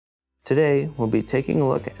Today, we'll be taking a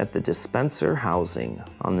look at the dispenser housing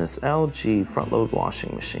on this LG front-load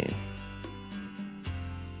washing machine.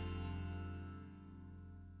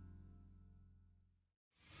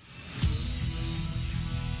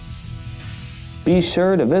 Be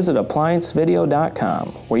sure to visit ApplianceVideo.com,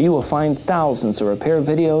 where you will find thousands of repair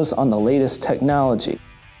videos on the latest technology.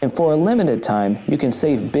 And for a limited time, you can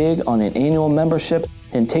save big on an annual membership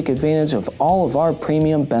and take advantage of all of our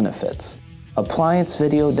premium benefits.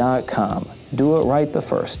 ApplianceVideo.com. Do it right the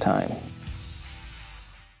first time.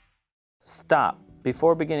 Stop.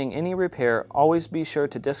 Before beginning any repair, always be sure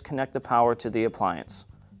to disconnect the power to the appliance.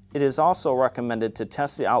 It is also recommended to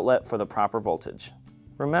test the outlet for the proper voltage.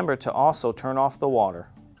 Remember to also turn off the water.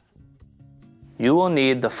 You will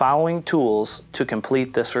need the following tools to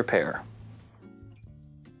complete this repair.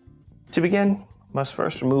 To begin, you must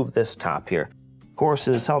first remove this top here. Of course,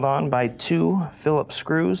 it is held on by 2 Phillips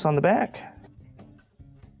screws on the back.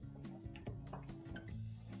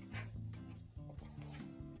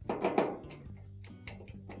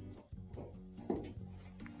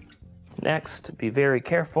 Next, be very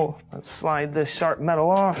careful. Let's slide this sharp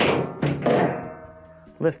metal off,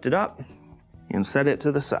 lift it up, and set it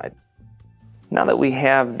to the side. Now that we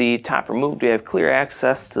have the top removed, we have clear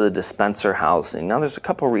access to the dispenser housing. Now there's a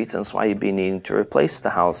couple reasons why you'd be needing to replace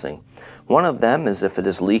the housing. One of them is if it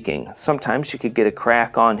is leaking. Sometimes you could get a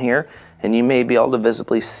crack on here and you may be able to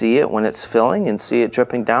visibly see it when it's filling and see it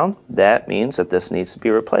dripping down. That means that this needs to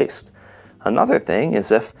be replaced. Another thing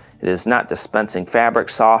is if it is not dispensing fabric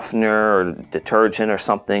softener or detergent or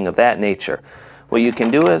something of that nature. What you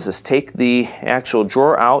can do is take the actual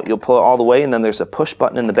drawer out, you'll pull it all the way, and then there's a push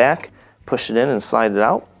button in the back. Push it in and slide it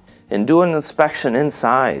out. And do an inspection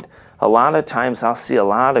inside. A lot of times I'll see a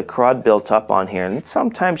lot of crud built up on here, and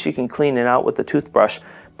sometimes you can clean it out with a toothbrush,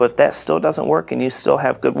 but if that still doesn't work and you still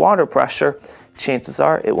have good water pressure, chances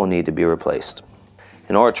are it will need to be replaced.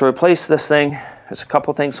 In order to replace this thing, there's a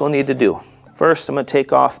couple things we'll need to do. First, I'm going to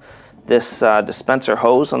take off this dispenser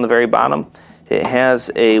hose on the very bottom. It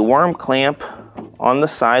has a worm clamp on the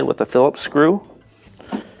side with a Phillips screw.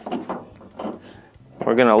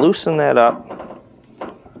 We're going to loosen that up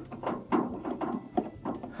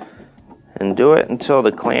and do it until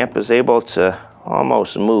the clamp is able to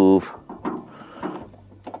almost move.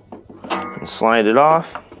 And slide it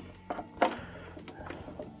off.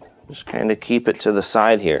 Just kind of keep it to the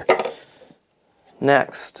side here.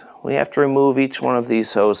 Next, we have to remove each one of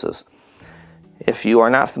these hoses. If you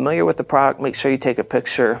are not familiar with the product, make sure you take a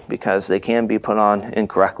picture because they can be put on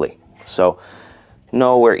incorrectly. So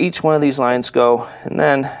know where each one of these lines go, and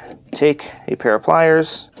then take a pair of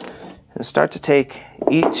pliers and start to take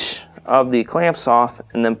each of the clamps off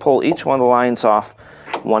and then pull each one of the lines off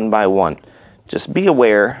one by one. Just be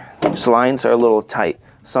aware, these lines are a little tight.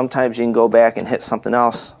 Sometimes you can go back and hit something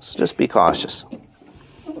else, so just be cautious.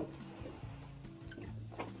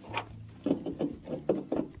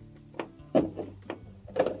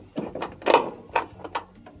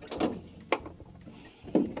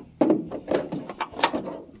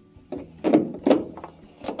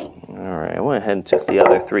 Alright, I went ahead and took the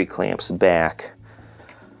other 3 clamps back.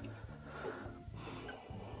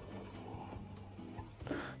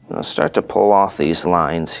 I'll start to pull off these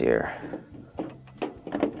lines here.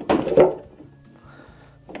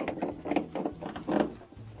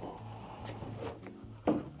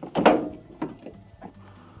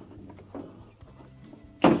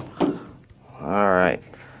 Alright,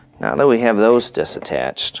 now that we have those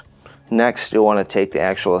disattached, next you'll want to take the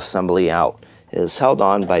actual assembly out. It is held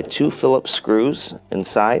on by 2 Phillips screws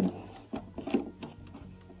inside.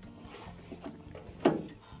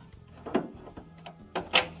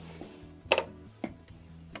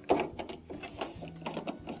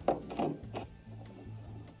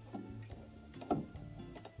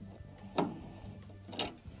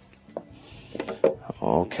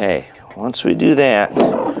 Okay, once we do that,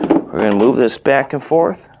 we're going to move this back and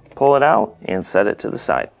forth, pull it out, and set it to the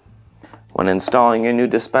side. When installing your new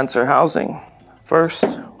dispenser housing,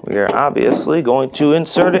 first, we are obviously going to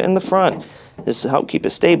insert it in the front. This will help keep it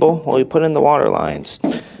stable while we put in the water lines.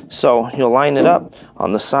 So you'll line it up.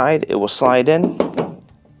 On the side, it will slide in.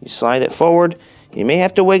 You slide it forward. You may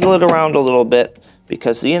have to wiggle it around a little bit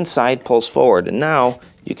because the inside pulls forward. And now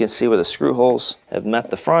you can see where the screw holes have met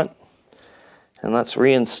the front. And let's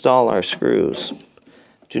reinstall our screws.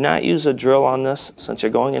 Do not use a drill on this since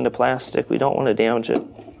you're going into plastic. We don't want to damage it.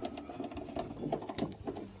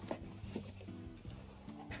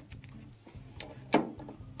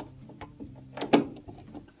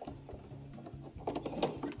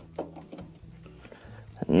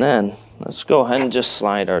 And then let's go ahead and just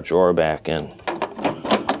slide our drawer back in.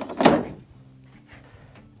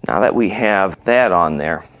 Now that we have that on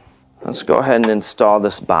there, let's go ahead and install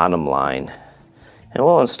this bottom line. And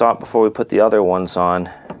we'll install it before we put the other ones on.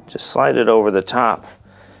 Just slide it over the top.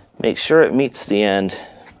 Make sure it meets the end.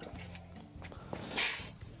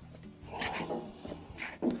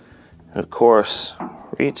 And of course,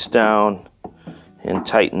 reach down and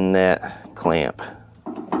tighten that clamp.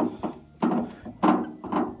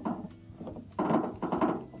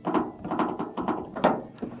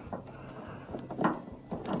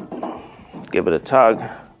 Give it a tug.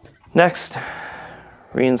 Next,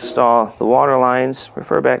 reinstall the water lines.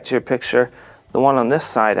 Refer back to your picture. The one on this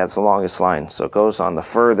side has the longest line, so it goes on the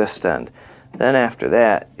furthest end. Then after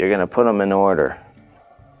that, you're going to put them in order.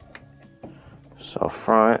 So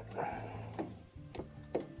front,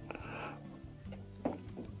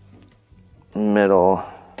 middle,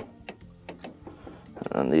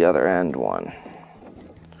 and then the other end one.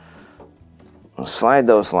 Slide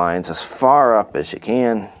those lines as far up as you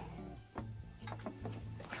can.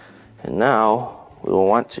 And now we will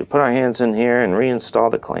want to put our hands in here and reinstall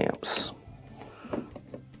the clamps.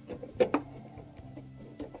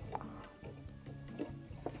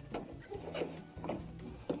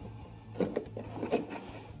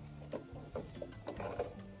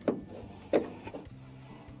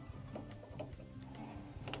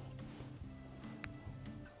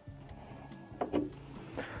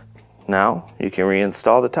 Now you can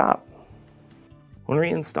reinstall the top. When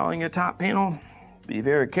reinstalling your top panel, be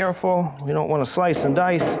very careful. We don't want to slice and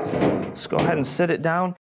dice. Just go ahead and sit it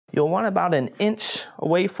down. You'll want about an inch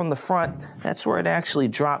away from the front. That's where it actually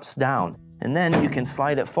drops down. And then you can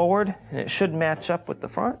slide it forward and it should match up with the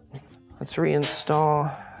front. Let's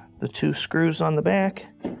reinstall the 2 screws on the back.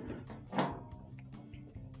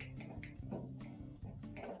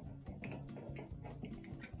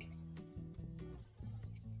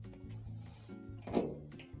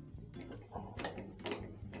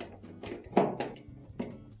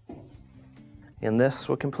 And this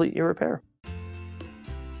will complete your repair.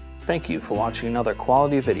 Thank you for watching another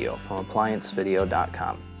quality video from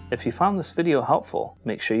ApplianceVideo.com. If you found this video helpful,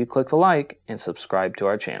 make sure you click the like and subscribe to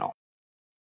our channel.